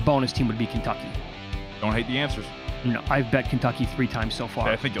the bonus team would be Kentucky. Don't hate the answers. No, I've bet Kentucky 3 times so far.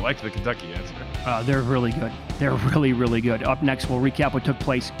 I think you like the Kentucky answer. They're really good. They're really, really good. Up next, we'll recap what took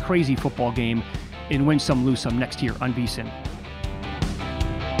place. Crazy football game in Win Some, Lose Some next year on VSiN.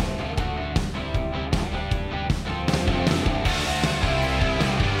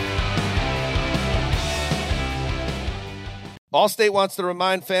 Allstate wants to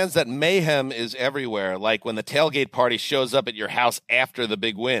remind fans that mayhem is everywhere, like when the tailgate party shows up at your house after the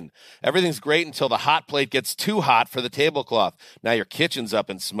big win. Everything's great until the hot plate gets too hot for the tablecloth. Now your kitchen's up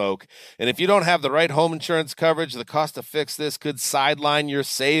in smoke. And if you don't have the right home insurance coverage, the cost to fix this could sideline your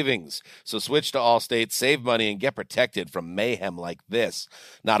savings. So switch to Allstate, save money, and get protected from mayhem like this.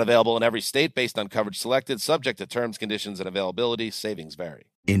 Not available in every state based on coverage selected, subject to terms, conditions, and availability. Savings vary.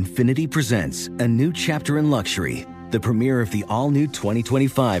 Infinity presents a new chapter in luxury, the premiere of the all-new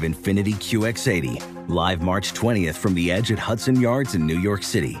 2025 Infinity QX80, live March 20th from the Edge at Hudson Yards in New York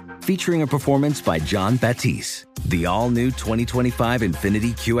City, featuring a performance by John Batiste. The all-new 2025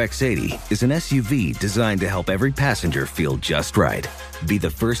 Infinity QX80 is an SUV designed to help every passenger feel just right. Be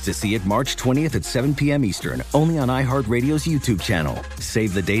the first to see it March 20th at 7 p.m. Eastern, only on iHeartRadio's YouTube channel.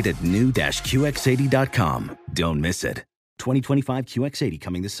 Save the date at new-QX80.com. Don't miss it. 2025 QX80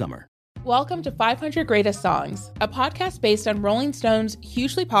 coming this summer. Welcome to 500 Greatest Songs, a podcast based on Rolling Stone's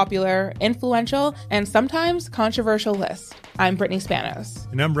hugely popular, influential, and sometimes controversial list. I'm Brittany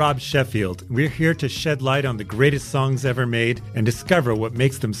Spanos. And I'm Rob Sheffield. We're here to shed light on the greatest songs ever made and discover what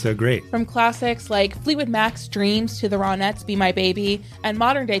makes them so great. From classics like Fleetwood Mac's Dreams to the Ronettes' Be My Baby, and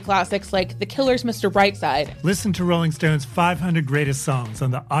modern-day classics like The Killers' Mr. Brightside. Listen to Rolling Stone's 500 Greatest Songs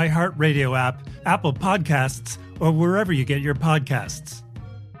on the iHeartRadio app, Apple Podcasts, or wherever you get your podcasts.